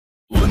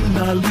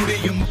உன்னால்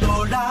முடியும்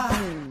தோழா.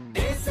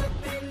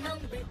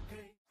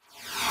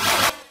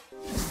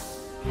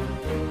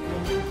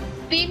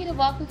 தீவிர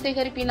வாக்கு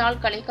சேகரிப்பினால்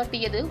களை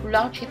கட்டியது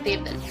உள்ளாட்சி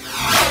தேர்தல்.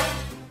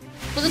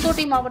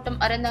 புதுக்கோட்டை மாவட்டம்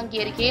அறந்தாங்கி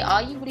அருகே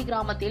ஆயங்குடி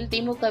கிராமத்தில்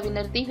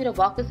திமுகவினர் தீவிர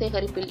வாக்கு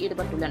சேகரிப்பில்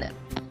ஈடுபட்டுள்ளனர்.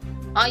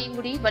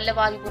 ஆயங்குடி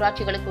வல்லவாரி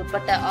ஊராட்சிகளுக்கு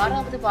உட்பட்ட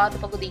 6வது வார்டு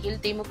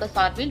பகுதியில் திமுக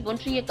சார்பில்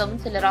ஒன்றிய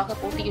கவுன்சிலராக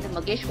போட்டியிடும்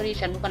மகேஸ்வரி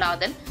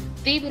சண்முகநாதன்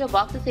தீவிர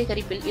வாக்கு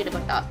சேகரிப்பில்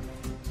ஈடுபட்டார்.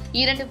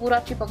 2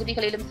 ஊராட்சி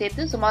பகுதிகளிலும்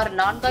சேர்த்து சுமார்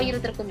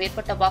 4000க்கும்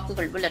மேற்பட்ட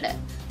வாக்குகள் உள்ளன.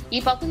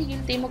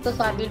 இப்பகுதியில் திமுக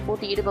சார்பில்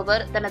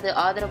போட்டியிடுபவர் தனது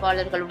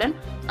ஆதரவாளர்களுடன்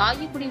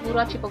ஆயங்குடி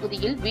ஊராட்சி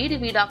பகுதியில் வீடு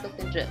வீடாக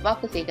சென்று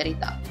வாக்கு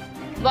சேகரித்தார்.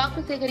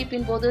 வாக்கு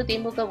சேகரிப்பின் போது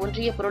திமுக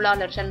ஒன்றிய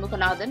பொருளாளர்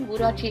சண்முகநாதன்,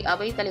 ஊராட்சி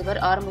அவைத்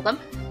தலைவர் ஆறுமுகம்,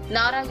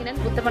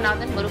 நாராயணன்,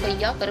 உத்தமநாதன்,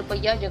 முருகையா,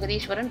 கருப்பையா,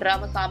 ஜெகதீஸ்வரன்,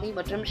 ராமசாமி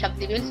மற்றும்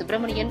சக்திவேல்,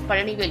 சுப்பிரமணியன்,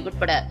 பழனிவேல்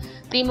உட்பட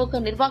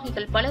திமுக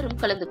நிர்வாகிகள் பலரும்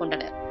கலந்து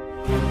கொண்டனர்.